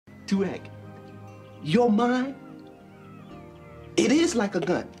to act. Your mind, it is like a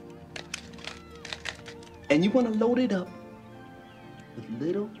gun. And you want to load it up with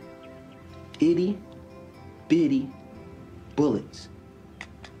little itty bitty bullets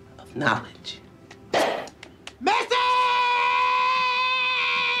of knowledge.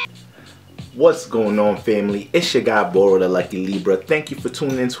 What's going on, family? It's your guy Boro, the Lucky Libra. Thank you for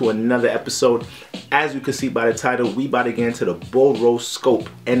tuning in to another episode. As you can see by the title, we about to get into the BOROSCOPE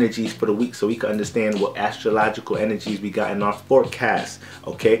energies for the week so we can understand what astrological energies we got in our forecast.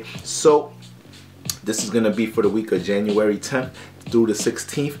 Okay, so this is going to be for the week of January 10th through the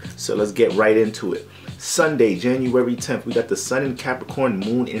 16th. So let's get right into it. Sunday, January 10th, we got the Sun in Capricorn,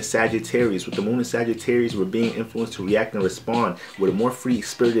 Moon in Sagittarius. With the Moon in Sagittarius, we're being influenced to react and respond with a more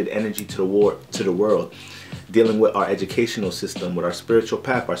free-spirited energy to the world. Dealing with our educational system, with our spiritual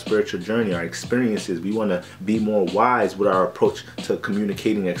path, our spiritual journey, our experiences. We want to be more wise with our approach to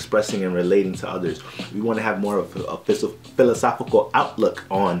communicating, expressing, and relating to others. We want to have more of a philosophical outlook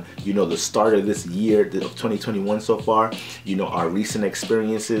on, the start of this year of 2021 so far. Our recent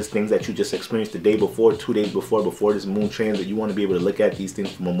experiences, things that you just experienced the day before, 2 days before this moon transit. You want to be able to look at these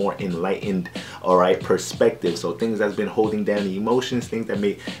things from a more enlightened, perspective. So things that's been holding down the emotions, things that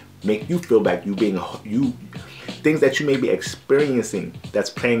may make you feel back, things that you may be experiencing that's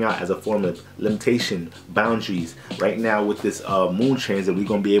playing out as a form of limitation, boundaries. Right now with this moon transit, we're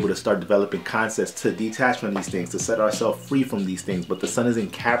going to be able to start developing concepts to detach from these things, to set ourselves free from these things. But the Sun is in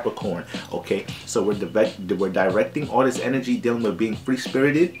Capricorn, okay? So we're directing all this energy, dealing with being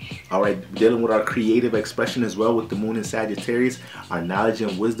free-spirited, all right? Dealing with our creative expression as well with the Moon in Sagittarius, our knowledge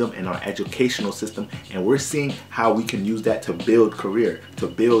and wisdom, and our educational system. And we're seeing how we can use that to build career, to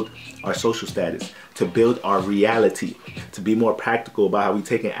build our social status, to build our reality, to be more practical about how we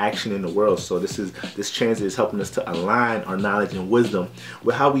taking action in the world. So this transit is helping us to align our knowledge and wisdom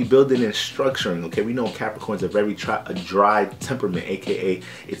with how we building and structuring. Okay, we know Capricorn's a very dry temperament, aka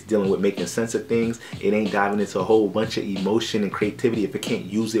it's dealing with making sense of things. It ain't diving into a whole bunch of emotion and creativity. If it can't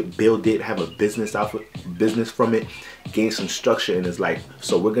use it, build it, have a business from it, gain some structure in his life.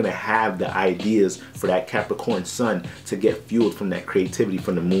 So we're gonna have the ideas for that Capricorn Sun to get fueled from that creativity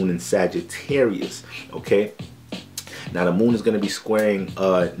from the Moon in Sagittarius. Okay, now the Moon is going to be squaring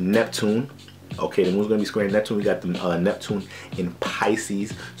Neptune. Okay, the Moon's going to be squaring Neptune. We got the Neptune in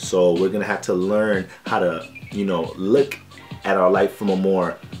Pisces. So we're going to have to learn how to, look at our life from a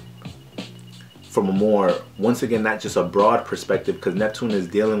more, once again, not just a broad perspective, because Neptune is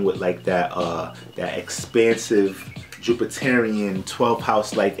dealing with like that expansive Jupiterian 12th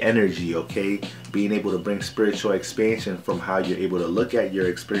house like energy, okay? Being able to bring spiritual expansion from how you're able to look at your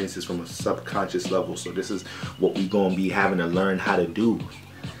experiences from a subconscious level. So this is what we're going to be having to learn how to do.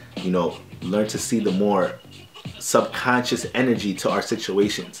 Learn to see the more subconscious energy to our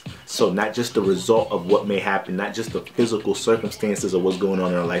situations. So not just the result of what may happen, not just the physical circumstances of what's going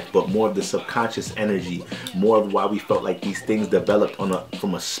on in our life, but more of the subconscious energy, more of why we felt like these things developed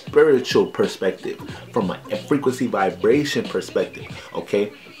from a spiritual perspective, from a frequency vibration perspective.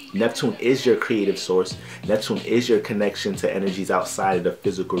 Okay, Neptune is your creative source. Neptune is your connection to energies outside of the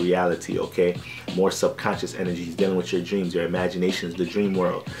physical reality, okay? More subconscious energies, dealing with your dreams, your imaginations, the dream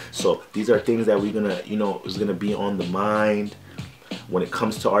world. So these are things that we're gonna, is gonna be on the mind. When it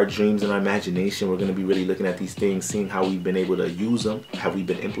comes to our dreams and our imagination, we're gonna be really looking at these things, seeing how we've been able to use them. Have we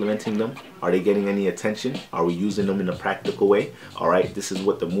been implementing them? Are they getting any attention? Are we using them in a practical way? All right, this is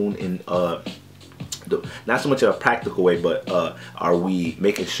what the Moon in, not so much in a practical way, but are we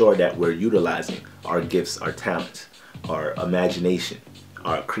making sure that we're utilizing our gifts, our talents, our imagination,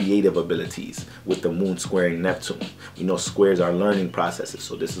 our creative abilities with the Moon squaring Neptune? We know squares are learning processes,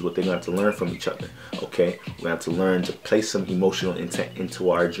 so this is what they're going to have to learn from each other, okay? We're going to have to learn to place some emotional intent into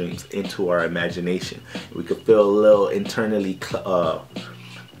our dreams, into our imagination. We could feel a little internally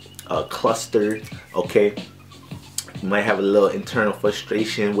clustered, okay? You might have a little internal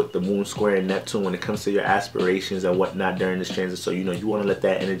frustration with the Moon squaring Neptune when it comes to your aspirations and whatnot during this transit. So you want to let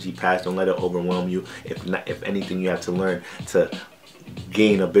that energy pass. Don't let it overwhelm you. If anything, you have to learn to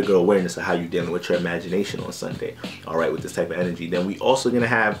gain a bigger awareness of how you're dealing with your imagination on Sunday. All right, with this type of energy. Then we also gonna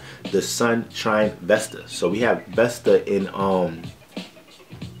have the Sun trine Vesta. So we have Vesta in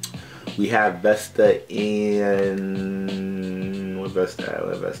Where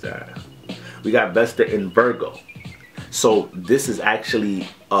Vesta? We got Vesta in Virgo. So this is actually,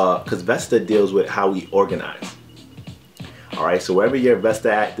 because Vesta deals with how we organize. Alright, so wherever you're Vesta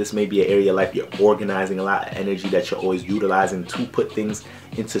at, this may be an area of life you're organizing a lot of energy that you're always utilizing to put things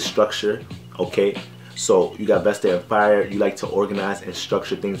into structure, okay? So you got vested in fire. You like to organize and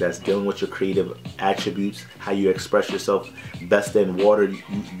structure things that's dealing with your creative attributes, how you express yourself. Vested in water,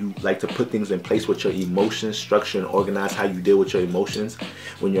 you like to put things in place with your emotions, structure and organize how you deal with your emotions.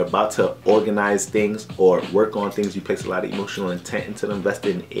 When you're about to organize things or work on things, you place a lot of emotional intent into them.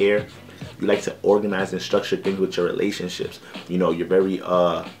 Vested in air, you like to organize and structure things with your relationships. You know, you're very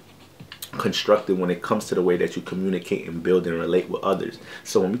constructive when it comes to the way that you communicate and build and relate with others.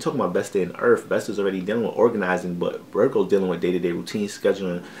 So when we talk about vested in earth, Vesta's already dealing with organizing, but Virgo's dealing with day-to-day routine,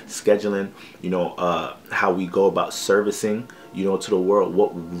 scheduling, you know, how we go about servicing, you know, to the world.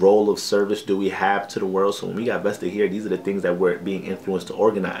 What role of service do we have to the world? So when we got vested here, these are the things that we're being influenced to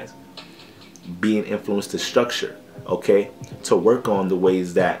organize, being influenced to structure, okay, to work on the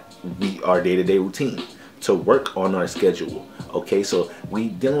ways that we our day-to-day routine, to work on our schedule. Okay, so we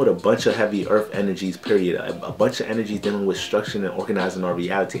dealing with a bunch of heavy earth energies, period. A bunch of energies dealing with structuring and organizing our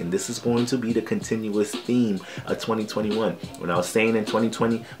reality. And this is going to be the continuous theme of 2021. When I was saying in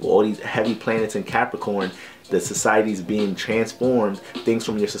 2020, with all these heavy planets in Capricorn, the society is being transformed. Things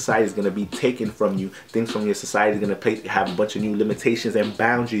from your society is going to be taken from you. Things from your society is going to have a bunch of new limitations and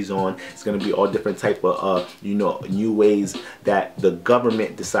boundaries on. It's going to be all different type of, you know, new ways that the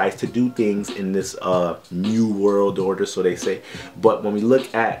government decides to do things in this new world order, so they say. But when we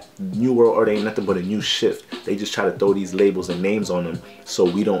look at new world order, ain't nothing but a new shift. They just try to throw these labels and names on them so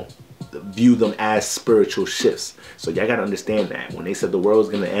we don't view them as spiritual shifts. So y'all gotta understand that when they said the world's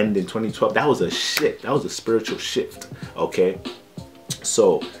gonna end in 2012, that was a shift. That was a spiritual shift. Okay,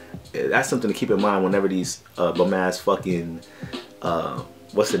 so that's something to keep in mind whenever these bum ass fucking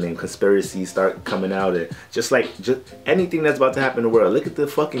what's the name, conspiracies start coming out. And just anything that's about to happen in the world. Look at the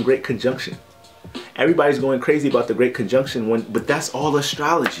fucking Great Conjunction. Everybody's going crazy about the Great Conjunction, but that's all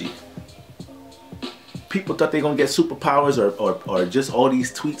astrology. People thought they're gonna get superpowers or just all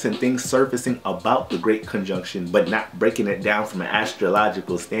these tweets and things surfacing about the Great Conjunction, but not breaking it down from an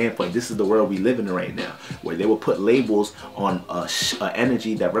astrological standpoint. This is the world we live in right now, where they will put labels on a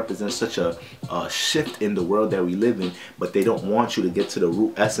energy that represents such a shift in the world that we live in, but they don't want you to get to the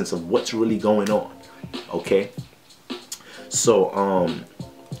root essence of what's really going on. Okay, so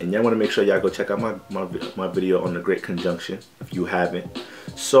and y'all want to make sure y'all go check out my video on the Great Conjunction if you haven't.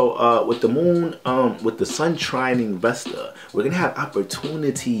 So with the moon, with the sun trining Vesta, we're gonna have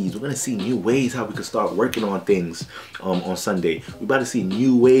opportunities. We're gonna see new ways how we can start working on things on Sunday. We're about to see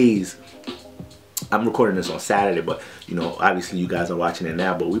new ways. I'm recording this on Saturday, but you know, obviously you guys are watching it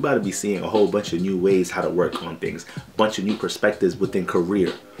now, but we're about to be seeing a whole bunch of new ways how to work on things, a bunch of new perspectives within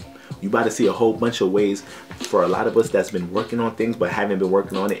career. You about to see a whole bunch of ways for a lot of us that's been working on things but haven't been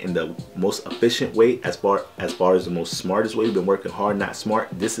working on it in the most efficient way, as far as the most smartest way. We've been working hard, not smart.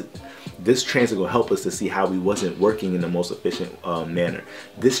 This transit will help us to see how we wasn't working in the most efficient manner.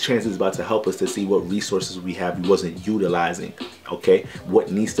 This transit is about to help us to see what resources we have we wasn't utilizing. Okay,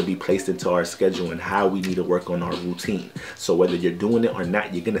 what needs to be placed into our schedule and how we need to work on our routine. So whether you're doing it or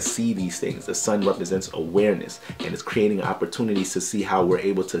not, you're gonna see these things. The sun represents awareness, and it's creating opportunities to see how we're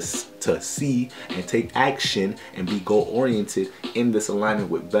able to see and take action and be goal oriented in this alignment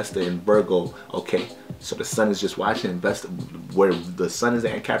with Vesta and Virgo. Okay, so the sun is just watching Vesta, where the sun is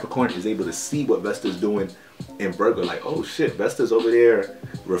at in Capricorn, is able to see what Vesta is doing in Virgo. Like, oh shit, Vesta's over there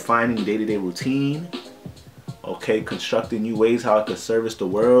refining day-to-day routine. Okay, constructing new ways how it could service the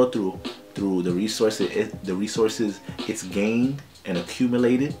world through the resources it's gained and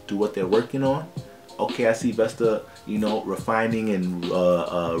accumulated through what they're working on. Okay, I see Vesta, you know, refining and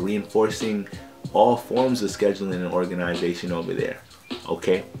reinforcing all forms of scheduling and organization over there.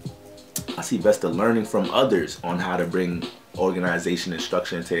 Okay, I see Vesta learning from others on how to bring organization and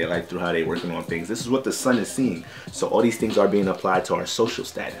structure into their life through how they're working on things. This is what the sun is seeing. So all these things are being applied to our social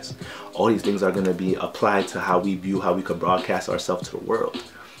status. All these things are going to be applied to how we view, how we can broadcast ourselves to the world.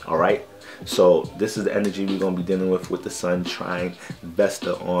 All right, so this is the energy we're going to be dealing with the sun trine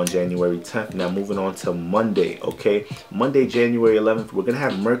Vesta on January 10th. Now moving on to Monday. Okay, Monday, January 11th, we're going to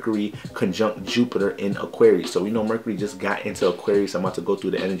have Mercury conjunct Jupiter in Aquarius. So we know Mercury just got into Aquarius. I'm about to go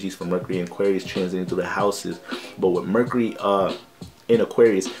through the energies for Mercury and Aquarius transiting through the houses. But with Mercury in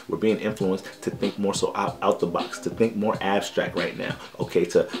Aquarius, we're being influenced to think more so out the box, to think more abstract right now. Okay,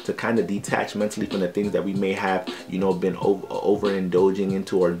 to kind of detach mentally from the things that we may have, you know, been overindulging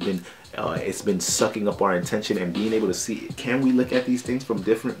into, or been it's been sucking up our attention, and being able to see, can we look at these things from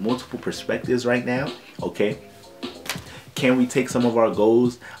multiple perspectives right now? Okay, can we take some of our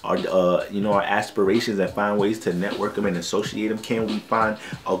goals, our you know, our aspirations, and find ways to network them and associate them? Can we find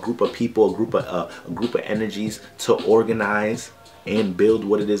a group of people, a group of energies to organize and build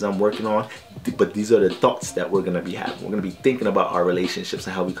what it is I'm working on? but these are the thoughts that we're going to be having. We're going to be thinking about our relationships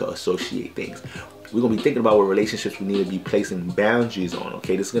and how we could associate things. We're going to be thinking about what relationships we need to be placing boundaries on,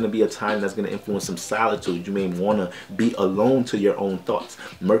 okay? This is going to be a time that's going to influence some solitude. You may want to be alone to your own thoughts.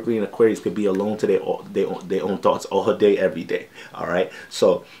 Mercury and Aquarius could be alone to their own thoughts all day, every day, all right?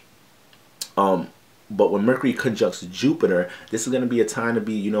 So, but when Mercury conjuncts Jupiter, this is going to be a time to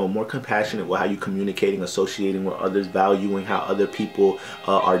be, you know, more compassionate with how you're communicating, associating with others, valuing how other people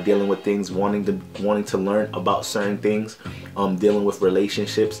are dealing with things, wanting to learn about certain things, dealing with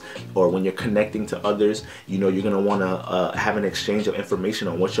relationships, or when you're connecting to others, you know, you're going to want to have an exchange of information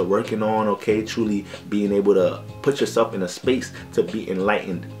on what you're working on, okay? Truly being able to put yourself in a space to be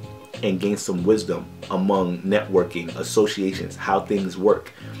enlightened and gain some wisdom among networking, associations, how things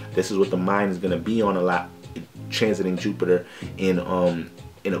work. This is what the mind is going to be on a lot, transiting Jupiter in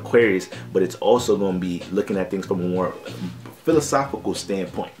Aquarius, but it's also going to be looking at things from a more philosophical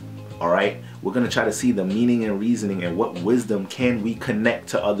standpoint. All right, we're going to try to see the meaning and reasoning and what wisdom can we connect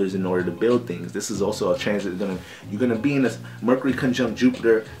to others in order to build things. This is also a transit. You're going to be in this Mercury conjunct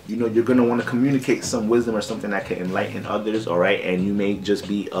Jupiter. You know, you're going to want to communicate some wisdom or something that can enlighten others. All right, and you may just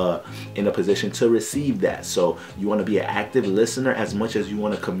be in a position to receive that. So you want to be an active listener as much as you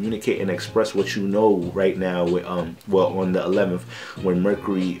want to communicate and express what you know right now with well, on the 11th when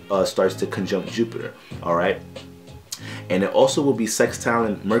Mercury starts to conjunct Jupiter. All right. And it also will be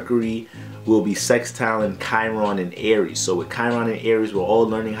sextiling, Mercury will be sextiling Chiron and Aries. So with Chiron and Aries, we're all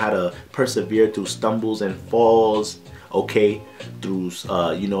learning how to persevere through stumbles and falls, okay? Through,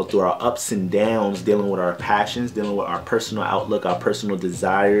 you know, through our ups and downs, dealing with our passions, dealing with our personal outlook, our personal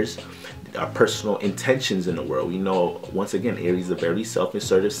desires, our personal intentions in the world. You know, once again, Aries is a very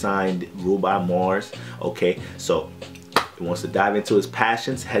self-assertive sign ruled by Mars, okay? So wants to dive into his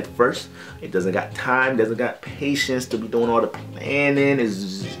passions head first. It doesn't got time, doesn't got patience to be doing all the planning.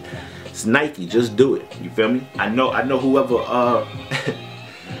 It's Nike, just do it. You feel me? I know whoever I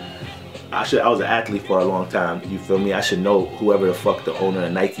was an athlete for a long time. You feel me? I should know whoever the fuck the owner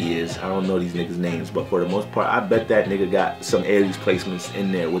of Nike is. I don't know these niggas' names, but for the most part, I bet that nigga got some Aries placements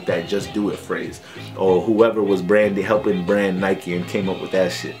in there with that "just do it" phrase, or whoever was helping brand Nike and came up with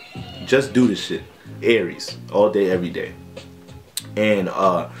that shit. Just do this shit. Aries, all day, every day. And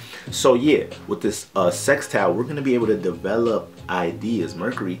so yeah, with this sextile, we're going to be able to develop ideas.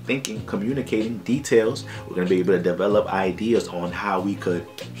 Mercury, thinking, communicating, details. We're going to be able to develop ideas on how we could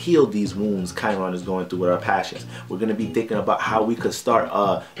heal these wounds Chiron is going through with our passions. We're going to be thinking about how we could start,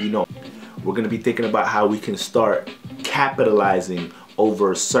 you know, we're going to be thinking about how we can start capitalizing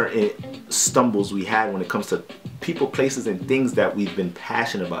over certain stumbles we had when it comes to people, places, and things that we've been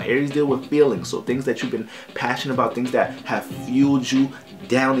passionate about. Aries deal with feelings, so things that you've been passionate about, things that have fueled you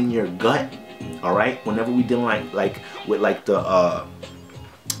down in your gut. All right, whenever we deal with the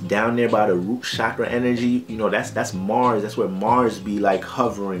down there by the root chakra energy, you know, that's Mars. That's where Mars be like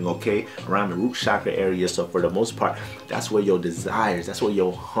hovering, okay, around the root chakra area. So for the most part, that's where your desires, that's where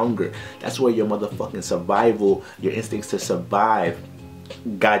your hunger, that's where your motherfucking survival, your instincts to survive,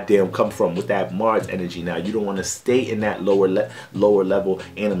 goddamn, come from, with that Mars energy. Now you don't want to stay in that lower level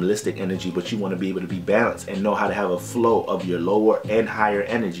animalistic energy, but you want to be able to be balanced and know how to have a flow of your lower and higher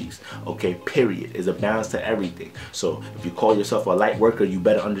energies, okay? Period. Is a balance to everything. So if you call yourself a light worker, you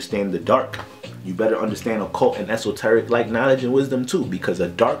better understand the dark. You better understand occult and esoteric like knowledge and wisdom too, because a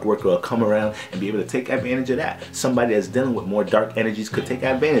dark worker will come around and be able to take advantage of that. Somebody that's dealing with more dark energies could take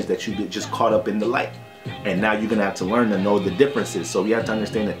advantage that you get just caught up in the light. And now you're going to have to learn to know the differences. So we have to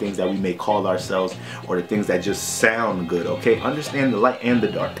understand the things that we may call ourselves, or the things that just sound good, okay? Understand the light and the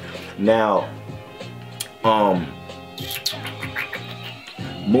dark. Now,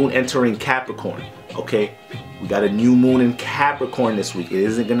 moon entering Capricorn, okay? We got a new moon in Capricorn this week. It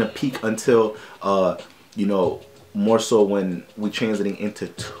isn't going to peak until, you know, more so when we're transiting into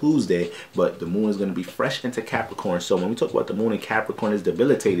Tuesday, but the moon is going to be fresh into Capricorn. So when we talk about the moon in Capricorn, is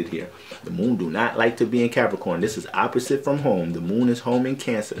debilitated here. The moon do not like to be in Capricorn. This is opposite from home. The moon is home in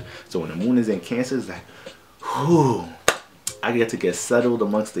Cancer. So when the moon is in Cancer, it's like, whew, I get to get settled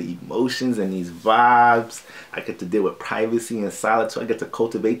amongst the emotions and these vibes. I get to deal with privacy and solitude. I get to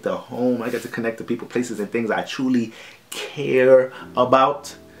cultivate the home. I get to connect to people, places, and things I truly care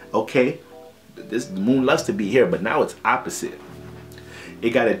about, okay? This moon loves to be here, but now it's opposite. It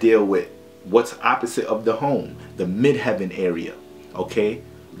got to deal with what's opposite of the home, the midheaven area, okay?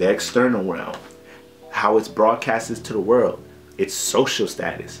 The external realm, how it's broadcasted to the world, its social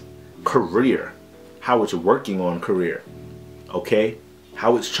status, career, how it's working on career, okay?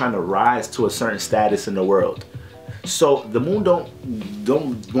 How it's trying to rise to a certain status in the world. So the moon don't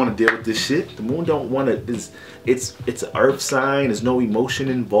want to deal with this shit. The moon don't want to. It's an earth sign. There's no emotion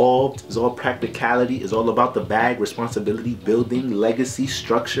involved. It's all practicality. It's all about the bag, responsibility, building, legacy,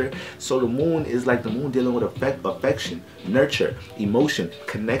 structure. So the moon is like the moon dealing with affection, nurture, emotion,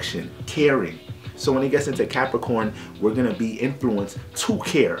 connection, caring. So when it gets into Capricorn, we're gonna be influenced to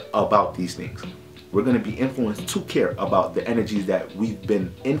care about these things. We're gonna be influenced to care about the energies that we've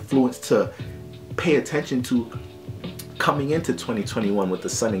been influenced to pay attention to coming into 2021 with the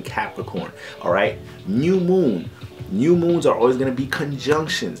sun in Capricorn. All right, new moons are always going to be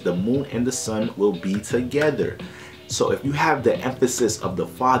conjunctions. The moon and the sun will be together. So if you have the emphasis of the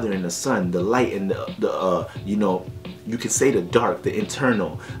father and the son, the light and the you know, you could say the dark, the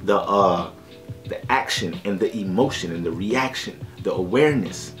internal, the action and the emotion and the reaction, the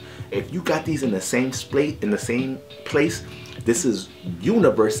awareness, if you got these in the same place, this is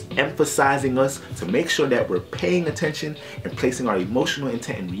universe emphasizing us to make sure that we're paying attention and placing our emotional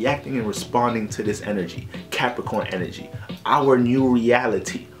intent and reacting and responding to this energy, Capricorn energy, our new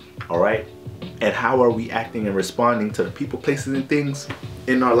reality. All right, and how are we acting and responding to the people, places, and things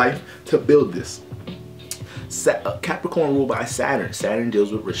in our life to build this? Capricorn ruled by Saturn. Saturn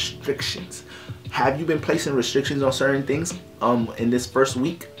deals with restrictions. Have you been placing restrictions on certain things in this first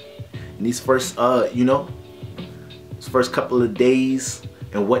week, in these first first couple of days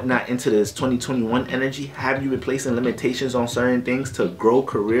and whatnot into this 2021 energy? Have you been placing limitations on certain things to grow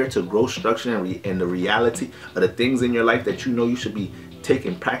career, to grow structure, and the reality of the things in your life that you know you should be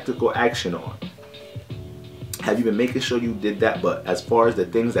taking practical action on? Have you been making sure you did that? But as far as the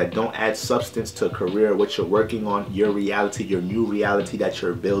things that don't add substance to a career, what you're working on, your reality, your new reality that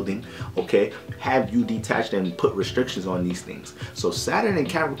you're building, okay, have you detached and put restrictions on these things? So Saturn and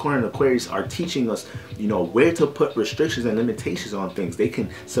Capricorn and Aquarius are teaching us, you know, where to put restrictions and limitations on things. They can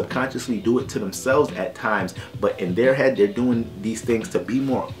subconsciously do it to themselves at times, but in their head, they're doing these things to be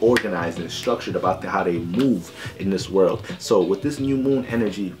more organized and structured about how they move in this world. So with this new moon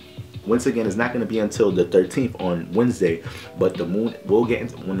energy, once again, it's not going to be until the 13th on Wednesday, but the moon will get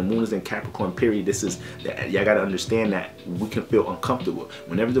into, when the moon is in Capricorn period, this is, y'all got to understand that we can feel uncomfortable.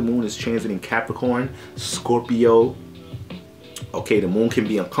 Whenever the moon is transiting Capricorn, Scorpio, okay, the moon can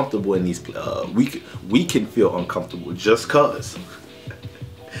be uncomfortable in these, we can feel uncomfortable just cause.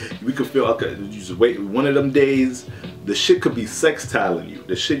 We could feel, okay, just wait, one of them days, the shit could be sextiling you.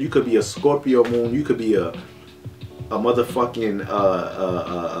 The shit, you could be a Scorpio moon, you could be a motherfucking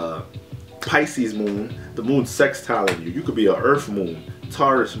Pisces moon, the moon sextiling you. You could be an Earth moon,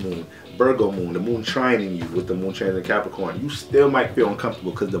 Taurus moon, Virgo moon, the moon trining you with the moon transit Capricorn. You still might feel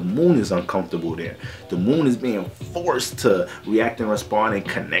uncomfortable because the moon is uncomfortable there. The moon is being forced to react and respond and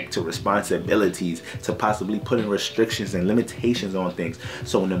connect to responsibilities, to possibly putting restrictions and limitations on things.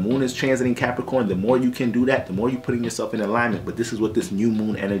 So when the moon is transiting Capricorn, the more you can do that, the more you're putting yourself in alignment. But this is what this new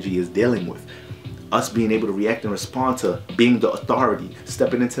moon energy is dealing with. Us being able to react and respond to being the authority,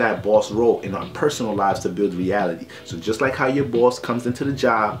 stepping into that boss role in our personal lives to build reality. So just like how your boss comes into the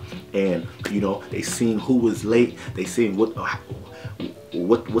job and, you know, they seeing who was late, they seeing what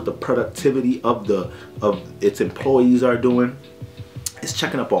the productivity of its employees are doing. It's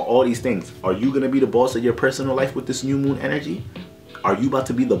checking up on all these things. Are you gonna be the boss of your personal life with this new moon energy? Are you about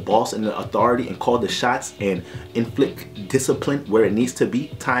to be the boss and the authority and call the shots and inflict discipline where it needs to be,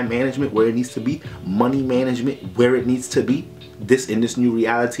 time management where it needs to be, money management where it needs to be, this in this new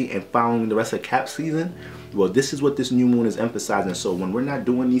reality and following the rest of Cap season? Well, this is what this new moon is emphasizing. So when we're not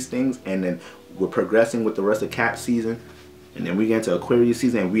doing these things and then we're progressing with the rest of Cap season, and then we get into Aquarius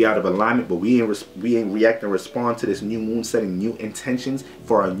season and we out of alignment, but we ain't react and respond to this new moon, setting new intentions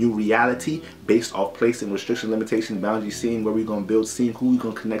for our new reality based off placing restrictions, limitations, boundaries, seeing where we're going to build, seeing who we're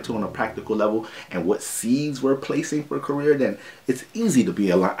going to connect to on a practical level, and what seeds we're placing for career. Then it's easy to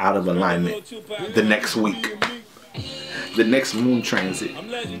be out of alignment the next week, the next moon transit.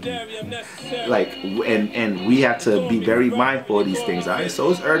 Like, and we have to be very mindful of these things. All right,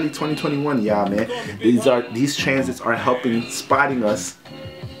 so it's early 2021, y'all, man. These transits are helping, spotting us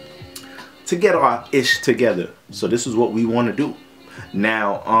to get our ish together. So this is what we want to do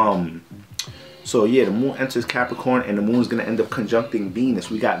now. So yeah, the moon enters Capricorn and the moon is going to end up conjuncting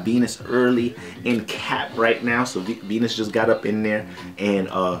Venus. We got Venus early in Cap right now. So Venus just got up in there, and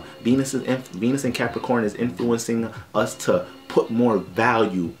Venus in Capricorn is influencing us to put more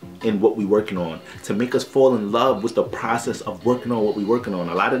value in what we're working on, to make us fall in love with the process of working on what we're working on.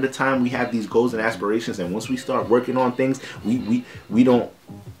 A lot of the time we have these goals and aspirations, and once we start working on things, we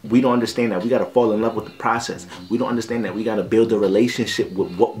We don't understand that we got to fall in love with the process. We don't understand that we got to build a relationship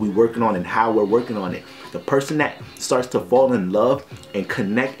with what we're working on and how we're working on it. The person that starts to fall in love and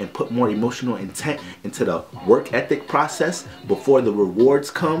connect and put more emotional intent into the work ethic process before the rewards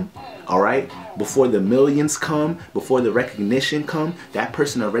come, all right, before the millions come, before the recognition come, that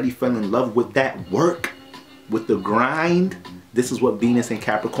person already fell in love with that work, with the grind. This is what Venus and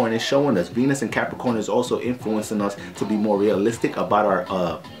Capricorn is showing us. Venus and Capricorn is also influencing us to be more realistic about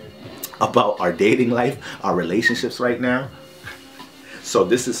our dating life, our relationships right now. So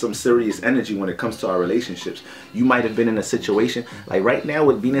this is some serious energy when it comes to our relationships. You might have been in a situation like right now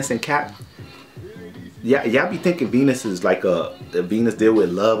with Venus and Cap. Yeah, y'all be thinking Venus is like a Venus deal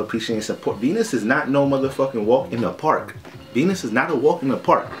with love, appreciation, support. Venus is not no motherfucking walk in the park. Venus is not a walk in the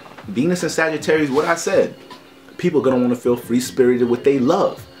park. Venus and Sagittarius, what I said. People are gonna want to feel free-spirited with they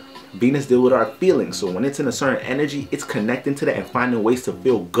love. Venus deal with our feelings. So when it's in a certain energy, it's connecting to that and finding ways to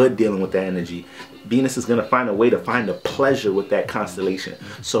feel good dealing with that energy. Venus is going to find a way to find the pleasure with that constellation.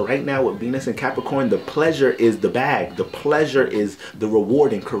 So right now with Venus and Capricorn, the pleasure is the bag. The pleasure is the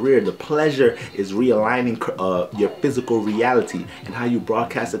reward in career. The pleasure is realigning your physical reality and how you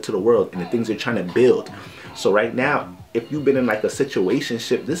broadcast it to the world and the things you're trying to build. So right now, if you've been in like a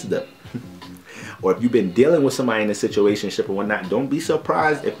situationship, this is the... or if you've been dealing with somebody in a situationship or whatnot, don't be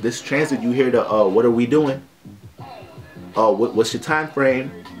surprised if this transit you hear the what are we doing? What's your time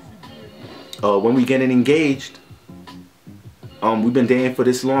frame? When we getting engaged? We've been dating for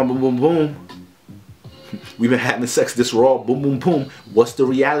this long, boom, boom, boom. We've been having sex this raw, boom, boom, boom. What's the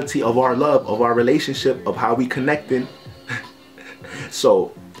reality of our love, of our relationship, of how we connecting?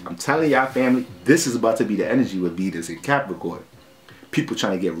 So I'm telling y'all, family, this is about to be the energy with Venus and Capricorn. People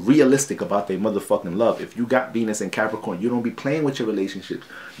trying to get realistic about their motherfucking love. If you got Venus and Capricorn, you don't be playing with your relationships.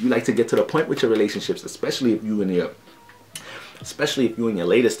 You like to get to the point with your relationships, especially if you in your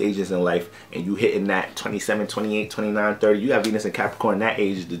later stages in life and you hitting that 27, 28, 29, 30. You have Venus and Capricorn that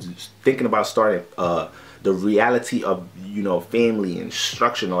age, thinking about starting the reality of, you know, family and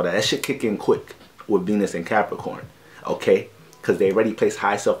structure and all that. That shit kick in quick with Venus and Capricorn, okay? Because they already place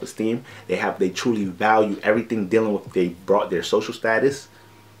high self-esteem. They truly value everything dealing with their social status,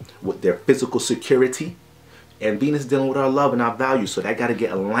 with their physical security. And Venus dealing with our love and our values. So that got to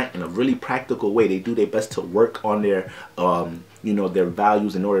get aligned in a really practical way. They do their best to work on their, you know, their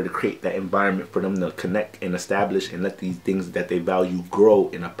values in order to create that environment for them to connect and establish and let these things that they value grow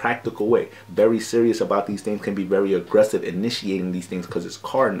in a practical way. Very serious about these things, can be very aggressive initiating these things because it's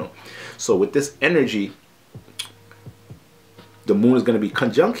cardinal. So with this energy, the moon is going to be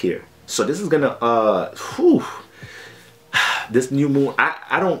conjunct here. So this is going to, this new moon,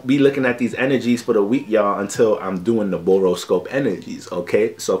 I don't be looking at these energies for the week, y'all, until I'm doing the boroscope energies,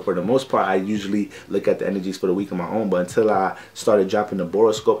 okay? So for the most part, I usually look at the energies for the week on my own, but until I started dropping the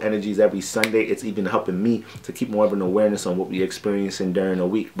boroscope energies every Sunday, it's even helping me to keep more of an awareness on what we're experiencing during the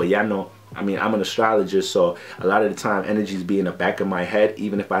week. But y'all know, I mean, I'm an astrologer, so a lot of the time energies be in the back of my head.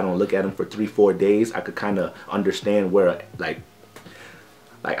 Even if I don't look at them for 3-4 days, I could kind of understand where,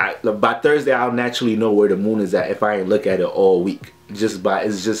 by Thursday, I'll naturally know where the moon is at if I ain't look at it all week.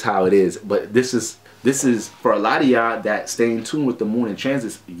 It's just how it is. But this is for a lot of y'all that stay in tune with the moon and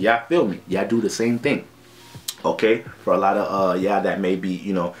transits. Y'all feel me? Y'all do the same thing. Okay? For a lot of y'all that may be,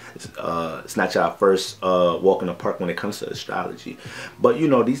 you know, it's not y'all first walk in the park when it comes to astrology. But you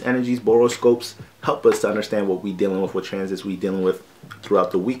know, these energies, boroscopes, help us to understand what we dealing with, what transits we dealing with throughout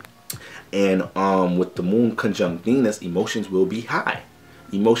the week. And with the moon conjunct Venus, emotions will be high.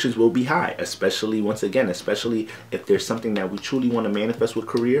 Emotions will be high, especially, once again, especially if there's something that we truly want to manifest with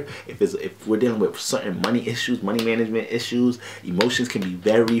career. If we're dealing with certain money issues, money management issues, emotions can be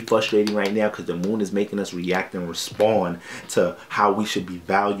very frustrating right now because the moon is making us react and respond to how we should be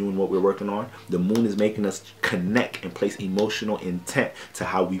valuing what we're working on. The moon is making us connect and place emotional intent to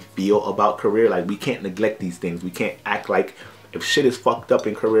how we feel about career. Like, we can't neglect these things. We can't act like, if shit is fucked up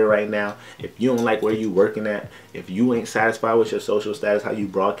in career right now, if you don't like where you working at, if you ain't satisfied with your social status, how you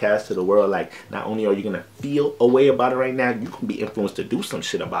broadcast to the world, like, not only are you going to feel a way about it right now, you can be influenced to do some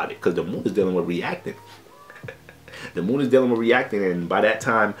shit about it because the moon is dealing with reacting. The moon is dealing with reacting, and by that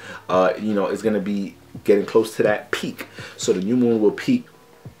time, you know, it's going to be getting close to that peak. So the new moon will peak,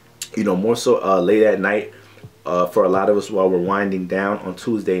 you know, more so late at night. For a lot of us while we're winding down on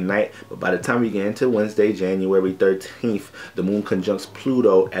Tuesday night. But by the time we get into Wednesday, January 13th, the moon conjuncts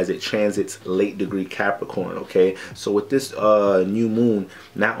Pluto as it transits late degree Capricorn, okay? So with this new moon,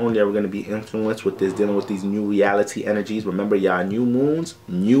 not only are we going to be influenced with this, dealing with these new reality energies. Remember, y'all, new moons,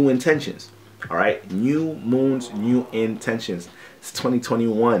 new intentions, all right? New moons, new intentions. It's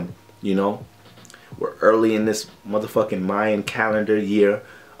 2021, you know? We're early in this motherfucking Mayan calendar year.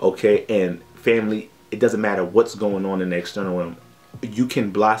 Okay, and family, it doesn't matter what's going on in the external realm. You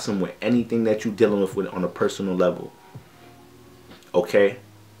can blossom with anything that you're dealing with on a personal level. Okay,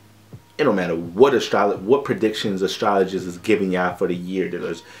 it don't matter what predictions astrologers is giving y'all for the year.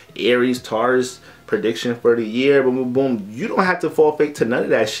 There's Aries, Taurus prediction for the year, boom, boom, boom. You don't have to fall fake to none of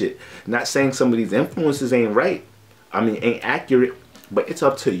that shit. Not saying some of these influences ain't right. I mean, ain't accurate. But it's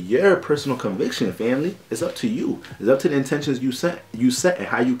up to your personal conviction, family. It's up to you. It's up to the intentions you set and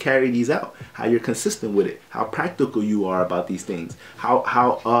how you carry these out, how you're consistent with it, how practical you are about these things,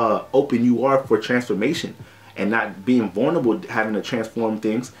 how open you are for transformation and not being vulnerable, having to transform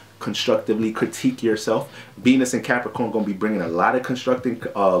things, constructively critique yourself. Venus and Capricorn going to be bringing a lot of constructive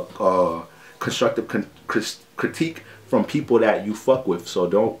critique from people that you fuck with. So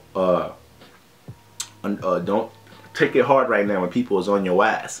don't take it hard right now when people is on your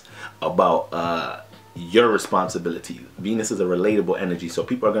ass about your responsibility. Venus is a relatable energy, so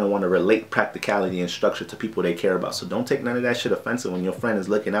people are going to want to relate practicality and structure to people they care about. So don't take none of that shit offensive when your friend is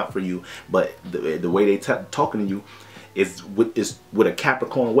looking out for you, but the way they talking to you is with a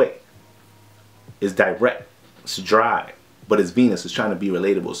Capricorn way. It's direct, it's dry, but it's Venus. It's trying to be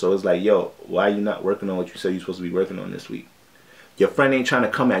relatable. So it's like, yo, why are you not working on what you said you're supposed to be working on this week? Your friend ain't trying to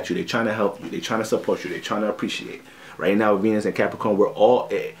come at you. They're trying to help you. They're trying to support you. They're trying to appreciate. Right now with Venus and Capricorn, we're all,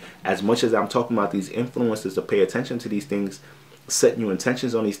 as much as I'm talking about these influences to pay attention to these things, setting your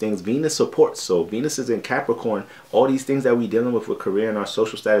intentions on these things, Venus supports. So Venus is in Capricorn. All these things that we're dealing with career and our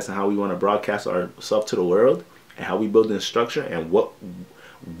social status and how we want to broadcast ourselves to the world and how we build in structure and what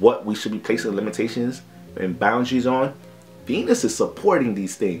we should be placing limitations and boundaries on, Venus is supporting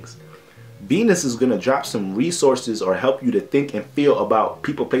these things. Venus is going to drop some resources or help you to think and feel about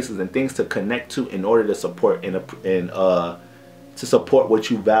people, places, and things to connect to in order to support to support what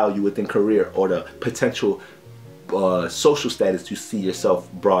you value within career or the potential social status you see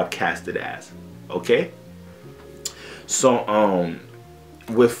yourself broadcasted as. Okay? So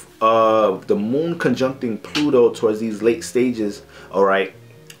with the moon conjuncting Pluto towards these late stages, all right,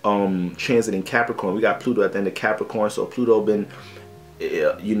 transiting Capricorn, we got Pluto at the end of Capricorn, so Pluto been,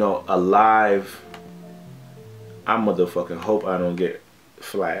 you know, alive. I motherfucking hope I don't get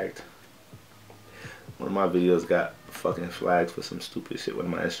flagged. One of my videos got fucking flagged for some stupid shit. One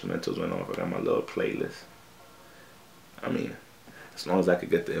of my instrumentals went off. I got my little playlist. I mean, as long as I could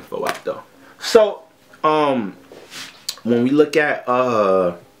get the info out though. So when we look at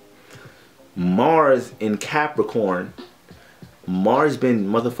Mars in Capricorn, Mars been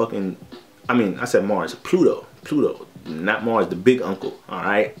motherfucking, I mean, I said Mars, Pluto, not Mars, the big uncle, all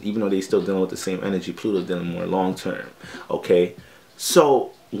right? Even though they still dealing with the same energy, Pluto's dealing more long term, okay?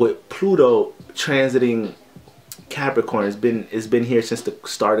 So with Pluto transiting Capricorn, it's been here since the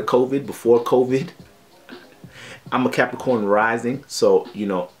start of COVID, before COVID. I'm a Capricorn rising, so you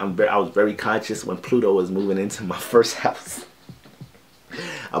know I was very conscious when Pluto was moving into my first house.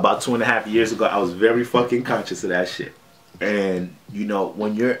 About 2.5 years ago, I was very fucking conscious of that shit. And you know,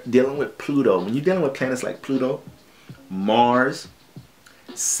 when you're dealing with Pluto, when you're dealing with planets like Pluto, Mars,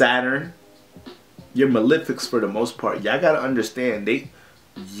 Saturn, your malefics for the most part, y'all gotta understand,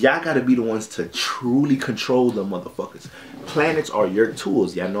 y'all gotta be the ones to truly control the motherfuckers. Planets are your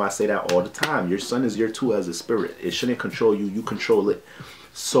tools. Y'all know I say that all the time. Your sun is your tool as a spirit. It shouldn't control you. You control it.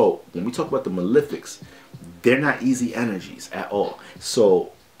 So when we talk about the malefics, they're not easy energies at all.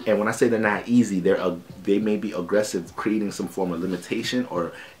 So, and when I say they're not easy, they may be aggressive, creating some form of limitation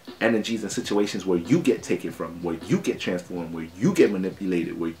or energies and situations where you get taken from, where you get transformed, where you get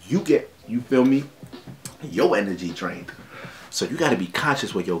manipulated, where you get, you feel me, your energy drained. So you got to be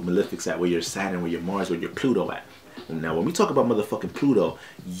conscious where your malefics at, where your Saturn, where your Mars, where your Pluto at. Now when we talk about motherfucking Pluto,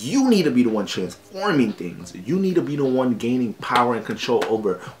 you need to be the one transforming things. You need to be the one gaining power and control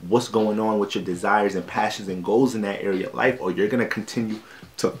over what's going on with your desires and passions and goals in that area of life, or you're going to continue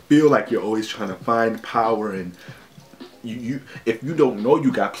to feel like you're always trying to find power. And if you don't know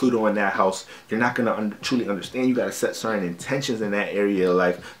you got Pluto in that house, you're not going to truly understand. You got to set certain intentions in that area of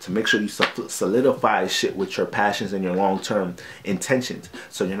life to make sure you solidify shit with your passions and your long-term intentions.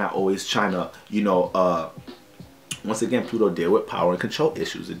 So you're not always trying to, you know, once again, Pluto deal with power and control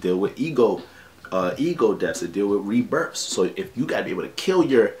issues. It deal with ego deaths. It deal with rebirths. So if you got to be able to kill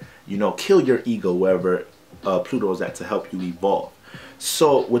your ego wherever Pluto is at to help you evolve.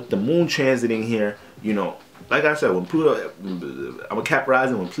 So with the moon transiting here, you know, like I said, when Pluto, I'm a Cap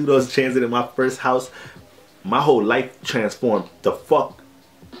rising, when Pluto's transiting my first house, my whole life transformed. The fuck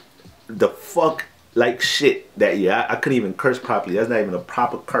like shit that year. I couldn't even curse properly. That's not even a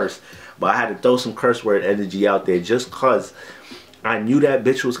proper curse. But I had to throw some curse word energy out there just cause I knew that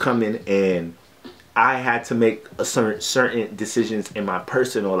bitch was coming, and I had to make a certain decisions in my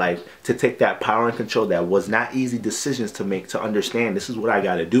personal life to take that power and control that was not easy decisions to make, to understand this is what I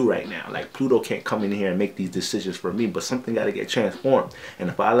got to do right now. Like Pluto can't come in here and make these decisions for me, but something got to get transformed. And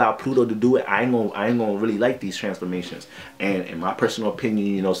if I allow Pluto to do it, I ain't gonna really like these transformations. And in my personal opinion,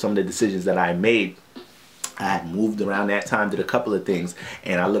 you know, some of the decisions that I made, I had moved around that time, did a couple of things,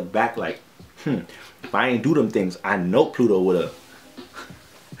 and I look back like, if I ain't do them things, I know Pluto would have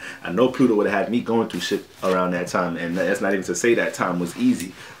had me going through shit around that time. And that's not even to say that time was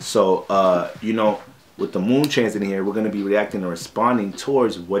easy. So, you know, with the moon transit in here, we're going to be reacting and responding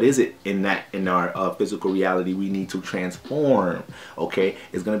towards what is it in our physical reality we need to transform. Okay,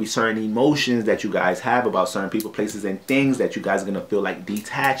 it's going to be certain emotions that you guys have about certain people, places, and things that you guys are going to feel like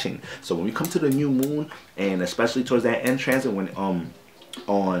detaching. So when we come to the new moon, and especially towards that end transit, when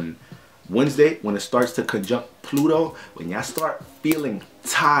on Wednesday, when it starts to conjunct Pluto, when y'all start feeling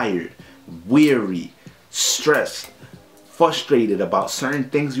tired, weary, stressed, frustrated about certain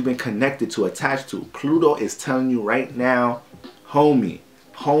things you've been connected to, attached to, Pluto is telling you right now, homie,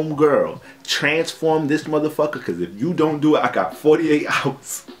 homegirl, transform this motherfucker, because if you don't do it, I got 48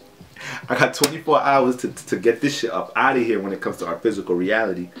 hours. I got 24 hours to get this shit up out of here when it comes to our physical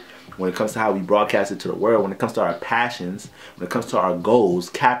reality. When it comes to how we broadcast it to the world, when it comes to our passions, when it comes to our goals,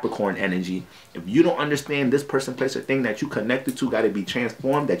 Capricorn energy. If you don't understand this person, place, or thing that you connected to got to be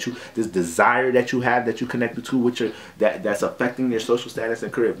transformed, that you, this desire that you have that you connected to, which are that's affecting your social status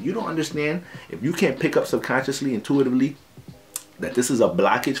and career. If you don't understand, if you can't pick up subconsciously, intuitively, that this is a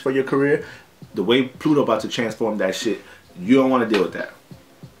blockage for your career, the way Pluto about to transform that shit, you don't want to deal with that.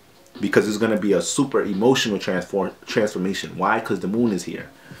 Because it's going to be a super emotional transformation. Why? Because the moon is here.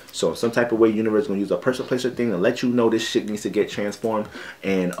 So some type of way, universe is going to use a person, place, or thing to let you know this shit needs to get transformed.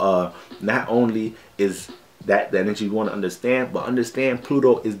 And not only is that the energy you want to understand, but understand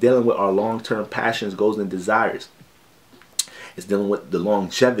Pluto is dealing with our long-term passions, goals, and desires. It's dealing with the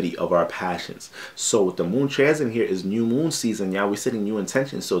longevity of our passions. So with the moon transit here is new moon season. Y'all, we're setting new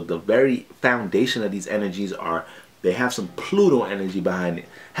intentions. So the very foundation of these energies are, they have some Pluto energy behind it,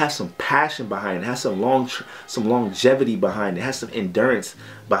 have some passion behind it, has some longevity behind it, has some endurance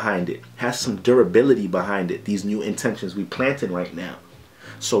behind it, has some durability behind it. These new intentions we planting right now.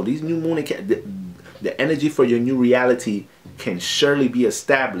 So these new moon, the energy for your new reality can surely be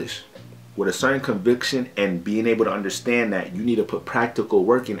established with a certain conviction and being able to understand that you need to put practical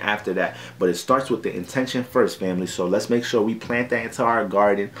work in after that. But it starts with the intention first, family. So let's make sure we plant that into our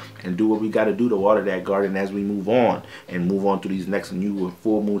garden and do what we got to do to water that garden as we move on and move on through these next new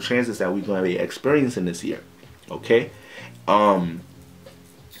full moon transits that we're going to be experiencing this year. Okay. Moon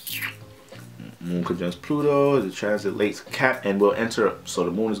conjuncts Pluto, the transit lates Cap, and we'll enter. So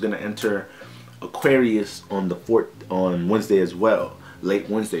the moon is going to enter Aquarius on Wednesday as well. Late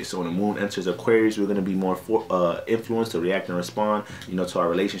Wednesday. So when the moon enters Aquarius, we're going to be more influenced to react and respond, you know, to our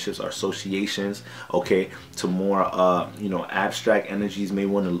relationships, our associations, okay, to more you know, abstract energies. May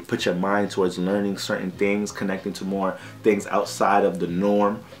want to put your mind towards learning certain things, connecting to more things outside of the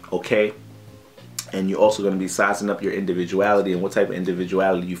norm, okay. And you're also going to be sizing up your individuality and what type of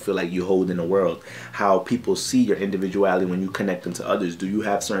individuality you feel like you hold in the world. How people see your individuality when you connect them to others. Do you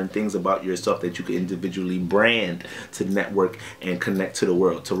have certain things about yourself that you can individually brand to network and connect to the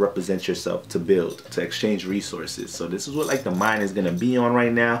world, to represent yourself, to build, to exchange resources? So this is what like the mind is going to be on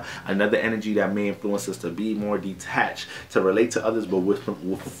right now. Another energy that may influence us to be more detached, to relate to others, but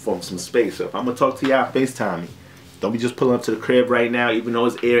from some space. So if I'm going to talk to y'all, FaceTime me. Don't be just pulling up to the crib right now, even though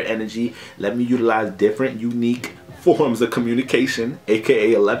it's air energy. Let me utilize different, unique forms of communication,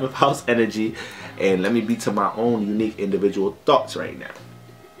 aka 11th house energy, and let me be to my own unique individual thoughts right now.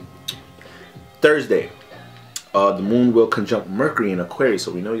 Thursday, the moon will conjunct Mercury in Aquarius.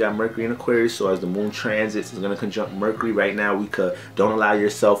 So we know you got Mercury in Aquarius. So as the moon transits, it's going to conjunct Mercury right now. Don't allow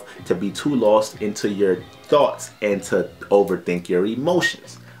yourself to be too lost into your thoughts and to overthink your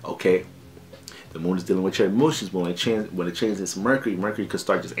emotions. Okay. The moon is dealing with your emotions, but when it changes Mercury, Mercury could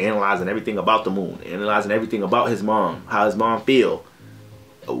start just analyzing everything about the moon, analyzing everything about his mom, how his mom feel,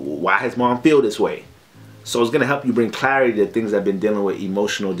 why his mom feel this way. So it's going to help you bring clarity to things that have been dealing with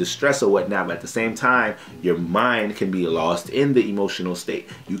emotional distress or whatnot. But at the same time, your mind can be lost in the emotional state.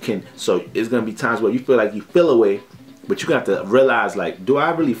 So it's going to be times where you feel like you feel away, but you're going to have to realize, like, do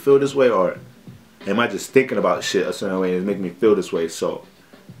I really feel this way, or am I just thinking about shit a certain way and it's making me feel this way? So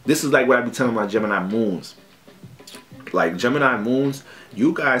this is like what I be telling my Gemini moons. Like Gemini moons,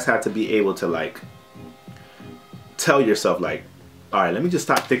 you guys have to be able to like tell yourself like, all right, let me just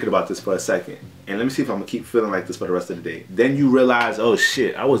stop thinking about this for a second. And let me see if I'm going to keep feeling like this for the rest of the day. Then you realize, oh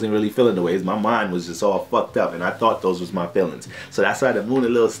shit, I wasn't really feeling the ways. My mind was just all fucked up and I thought those was my feelings. So that's why the moon a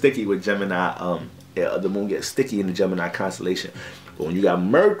little sticky with Gemini the moon gets sticky in the Gemini constellation. But when you got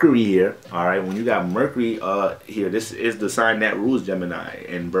Mercury here, all right, when you got Mercury here, this is the sign that rules Gemini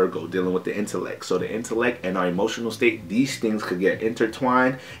and Virgo, dealing with the intellect. So the intellect and our emotional state, these things could get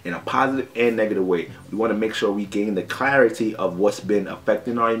intertwined in a positive and negative way. We want to make sure we gain the clarity of what's been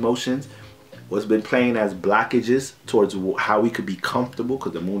affecting our emotions, what's been playing as blockages towards how we could be comfortable,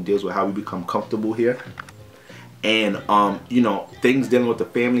 because the moon deals with how we become comfortable here. And you know, things dealing with the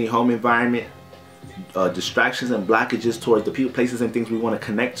family, home environment, distractions and blockages towards the people, places and things we want to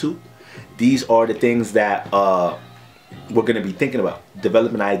connect to. These are the things that we're going to be thinking about,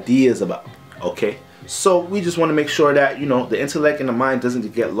 developing ideas about. Okay, so we just want to make sure that, you know, the intellect and the mind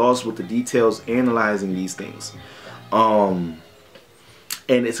doesn't get lost with the details, analyzing these things. And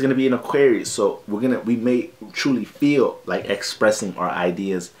it's going to be in Aquarius, so we may truly feel like expressing our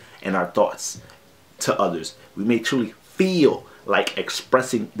ideas and our thoughts to others. We may truly feel like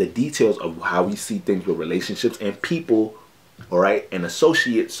expressing the details of how we see things with relationships and people, all right, and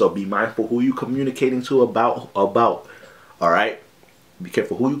associates. So be mindful who you communicating to about, all right. Be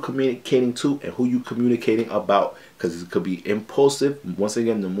careful who you communicating to and who you communicating about, because it could be impulsive. Once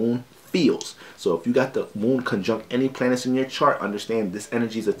again, the moon feels. So if you got the moon conjunct any planets in your chart, understand this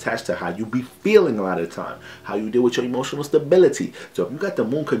energy is attached to how you be feeling a lot of the time, how you deal with your emotional stability. So if you got the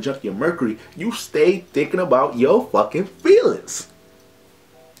moon conjunct your Mercury, you stay thinking about your fucking feelings.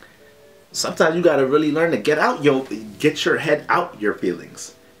 Sometimes you gotta really learn to get your head out your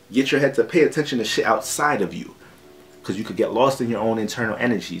feelings. Get your head to pay attention to shit outside of you, because you could get lost in your own internal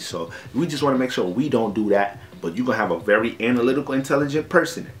energy. So we just want to make sure we don't do that. But you're gonna have a very analytical, intelligent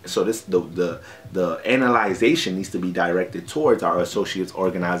person. So this the analyzation needs to be directed towards our associates,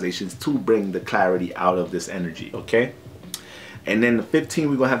 organizations, to bring the clarity out of this energy. Okay. And then the 15th,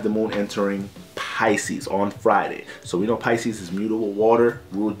 we're gonna have the moon entering Pisces on Friday. So we know Pisces is mutable water,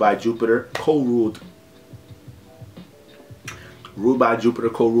 ruled by Jupiter, co-ruled by Jupiter,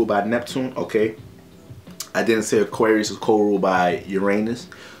 co-ruled by Neptune. Okay. I didn't say Aquarius is co-ruled by Uranus.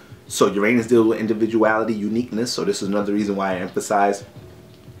 So Uranus deals with individuality, uniqueness. So this is another reason why I emphasize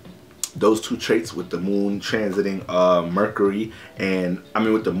those two traits with the moon transiting Mercury, and I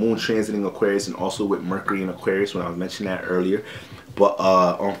mean with the moon transiting Aquarius, and also with Mercury in Aquarius when I was mentioning that earlier. But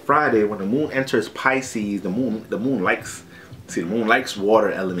on Friday, when the moon enters Pisces, the moon likes, see, the moon likes water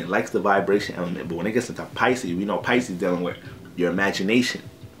element, likes the vibration element. But when it gets into Pisces, we know Pisces dealing with your imagination,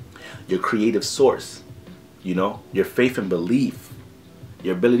 your creative source, you know, your faith and belief,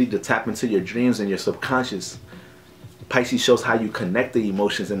 your ability to tap into your dreams and your subconscious. Pisces shows how you connect the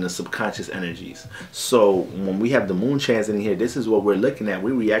emotions and the subconscious energies. So when we have the moon transiting here, this is what we're looking at.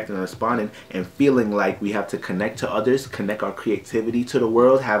 We're reacting and responding and feeling like we have to connect to others, connect our creativity to the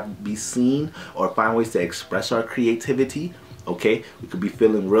world, be seen, or find ways to express our creativity. Okay, we could be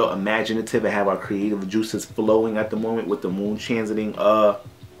feeling real imaginative and have our creative juices flowing at the moment with the moon transiting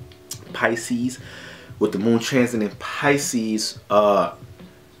Pisces. With the moon transiting Pisces,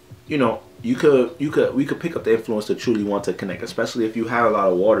 you know, we could pick up the influence to truly want to connect, especially if you have a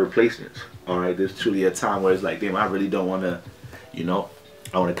lot of water placements. All right, there's truly a time where it's like, damn, I really don't want to, you know,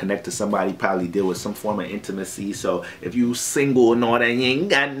 I want to connect to somebody, probably deal with some form of intimacy. So if you single and all that, you ain't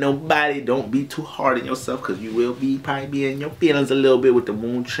got nobody, don't be too hard on yourself, because you will probably be in your feelings a little bit with the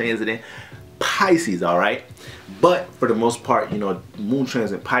moon transiting Pisces. All right. But for the most part, you know, moon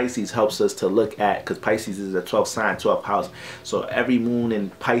transit Pisces helps us to look at, because Pisces is a 12th sign, 12th house. So every moon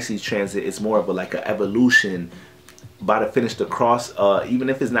in Pisces transit is more of a like an evolution, about to finish the cross. Even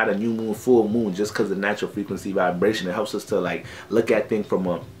if it's not a new moon, full moon, just because of natural frequency vibration, it helps us to like look at things from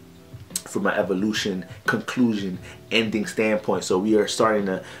an evolution, conclusion, ending standpoint. So we are starting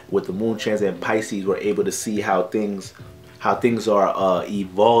to, with the moon transit in Pisces, we're able to see how things are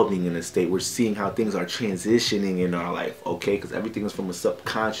evolving in a state. We're seeing how things are transitioning in our life, okay? Because everything is from a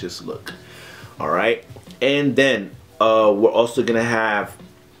subconscious look, all right? And then we're also going to have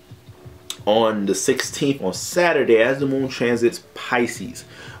on the 16th, on Saturday, as the moon transits Pisces,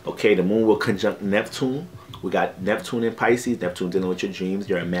 okay, the moon will conjunct Neptune. We got Neptune in Pisces, Neptune dealing with your dreams,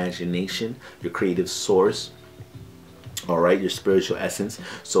 your imagination, your creative source, all right, your spiritual essence.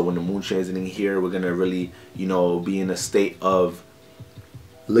 So when the moon transiting here, we're gonna really, you know, be in a state of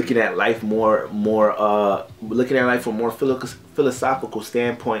looking at life from a more philosophical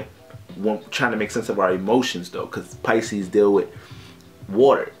standpoint, trying to make sense of our emotions, though, because Pisces deal with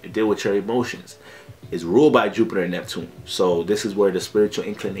water, it deal with your emotions. It's ruled by Jupiter and Neptune. So this is where the spiritual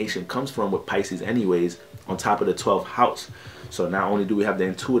inclination comes from with Pisces anyways, on top of the 12th house. So not only do we have the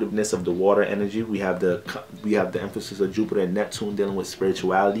intuitiveness of the water energy, we have the emphasis of Jupiter and Neptune dealing with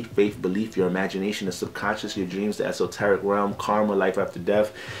spirituality, faith, belief, your imagination, the subconscious, your dreams, the esoteric realm, karma, life after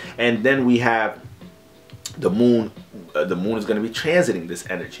death. And then we have the moon is going to be transiting this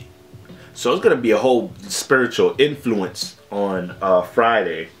energy. So it's going to be a whole spiritual influence on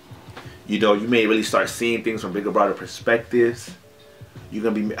Friday. You know, you may really start seeing things from bigger, broader perspectives. You're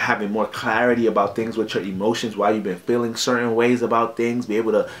going to be having more clarity about things with your emotions, why you've been feeling certain ways about things, be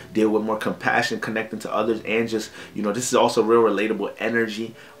able to deal with more compassion, connecting to others, and just, you know, this is also real relatable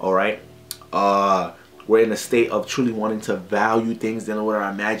energy, all right? We're in a state of truly wanting to value things, dealing with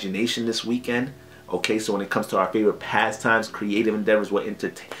our imagination this weekend. Okay, so when it comes to our favorite pastimes, creative endeavors, what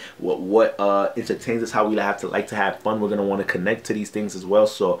entertains us, how we like to have fun, we're gonna want to connect to these things as well.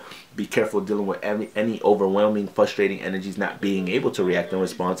 So be careful dealing with any overwhelming, frustrating energies, not being able to react and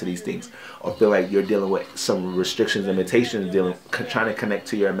respond to these things, or feel like you're dealing with some restrictions, limitations, trying to connect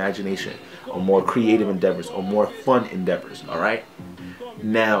to your imagination, or more creative endeavors, or more fun endeavors. All right.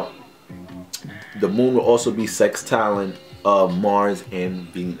 Now, the moon will also be sextiling Mars and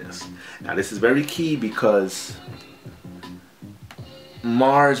Venus. Now this is very key because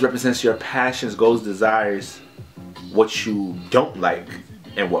Mars represents your passions, goals, desires, what you don't like,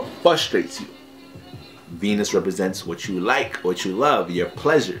 and what frustrates you. Venus represents what you like, what you love, your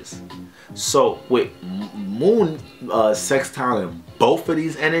pleasures. So with moon sextiling both of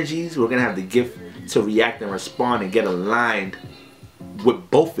these energies, we're gonna have the gift to react and respond and get aligned with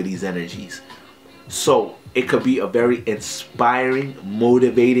both of these energies. So it could be a very inspiring,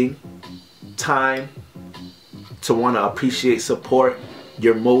 motivating time to want to appreciate, support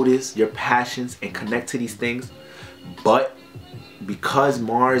your motives, your passions, and connect to these things. But because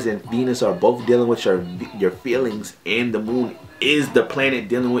Mars and Venus are both dealing with your feelings, and the moon is the planet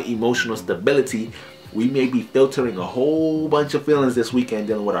dealing with emotional stability, we may be filtering a whole bunch of feelings this weekend,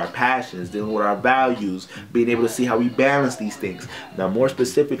 dealing with our passions, dealing with our values, being able to see how we balance these things. Now, more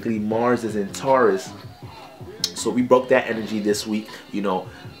specifically, Mars is in Taurus. So we broke that energy this week, you know,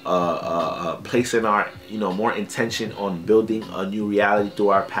 placing our, you know, more intention on building a new reality through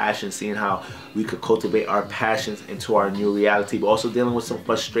our passion, seeing how we could cultivate our passions into our new reality, but also dealing with some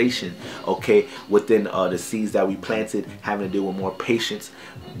frustration, okay, within the seeds that we planted, having to deal with more patience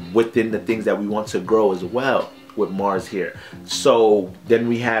within the things that we want to grow as well with Mars here. So then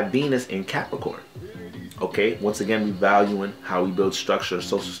we have Venus in Capricorn. Okay, once again, we valuing how we build structure,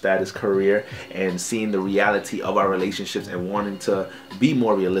 social status, career, and seeing the reality of our relationships and wanting to be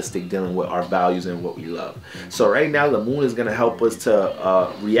more realistic, dealing with our values and what we love. So right now, the moon is going to help us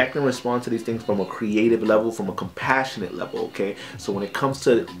to react and respond to these things from a creative level, from a compassionate level. Okay, so when it comes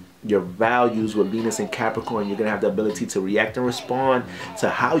to your values with Venus and Capricorn, you're going to have the ability to react and respond to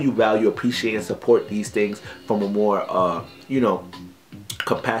how you value, appreciate, and support these things from a more, you know,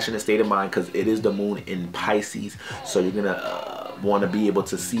 compassionate state of mind, because it is the moon in Pisces. So you're gonna want to be able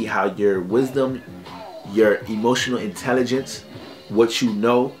to see how your wisdom, your emotional intelligence, what you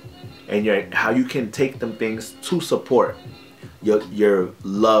know, and how you can take them things to support your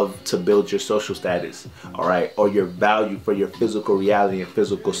love to build your social status, all right, or your value for your physical reality and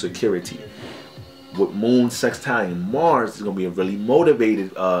physical security. With Moon sextile Mars, is going to be a really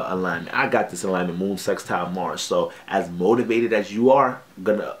motivated alignment. I got this alignment, Moon sextile Mars. So as motivated as you are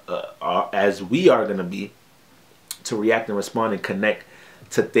gonna, as we are gonna be, to react and respond and connect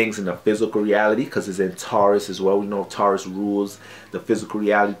to things in the physical reality, because it's in Taurus as well. We know Taurus rules the physical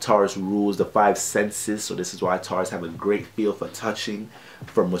reality. Taurus rules the 5 senses. So this is why Taurus have a great feel for touching,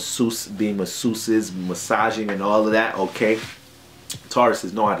 for being masseuses, massaging, and all of that. Okay.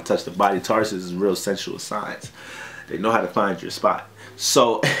 Tauruses know how to touch the body. Tauruses is real sensual signs. They know how to find your spot.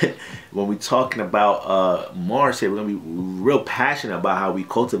 So when we're talking about Mars here, we're going to be real passionate about how we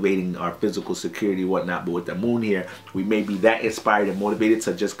cultivating our physical security and whatnot. But with the moon here, we may be that inspired and motivated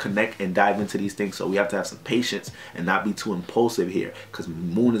to just connect and dive into these things. So we have to have some patience and not be too impulsive here, because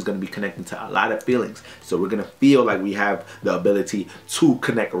moon is going to be connecting to a lot of feelings. So we're going to feel like we have the ability to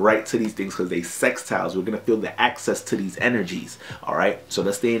connect right to these things because they sextiles. We're going to feel the access to these energies. All right. So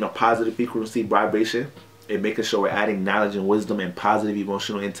let's stay in a positive frequency vibration, and making sure we're adding knowledge and wisdom and positive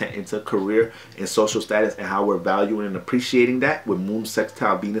emotional intent into career and social status, and how we're valuing and appreciating that with Moon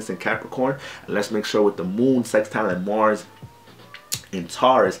sextile Venus and Capricorn. And let's make sure with the Moon sextile and Mars in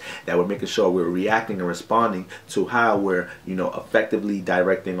Taurus that we're making sure we're reacting and responding to how we're, you know, effectively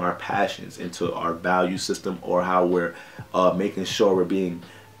directing our passions into our value system, or how we're making sure we're being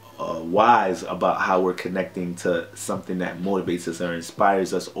wise about how we're connecting to something that motivates us or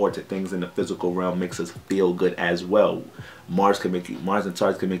inspires us, or to things in the physical realm makes us feel good as well. Mars and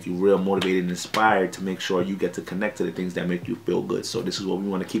Taurus can make you real motivated and inspired to make sure you get to connect to the things that make you feel good. So this is what we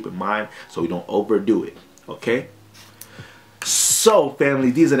want to keep in mind, so we don't overdo it. Okay. So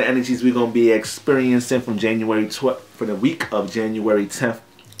family, these are the energies we're going to be experiencing from January 12th for the week of January 10th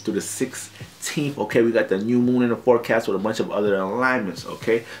through the 16th. Okay, we got the new moon in the forecast with a bunch of other alignments.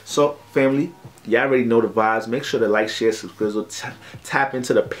 Okay, so family, y'all already know the vibes. Make sure to like, share, subscribe, tap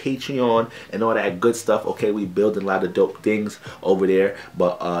into the Patreon and all that good stuff. Okay, we building a lot of dope things over there.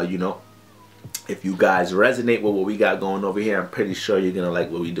 But you know, if you guys resonate with what we got going over here, I'm pretty sure you're gonna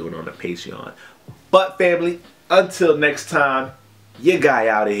like what we doing on the Patreon. But family, until next time, your guy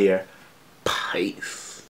out of here. Peace.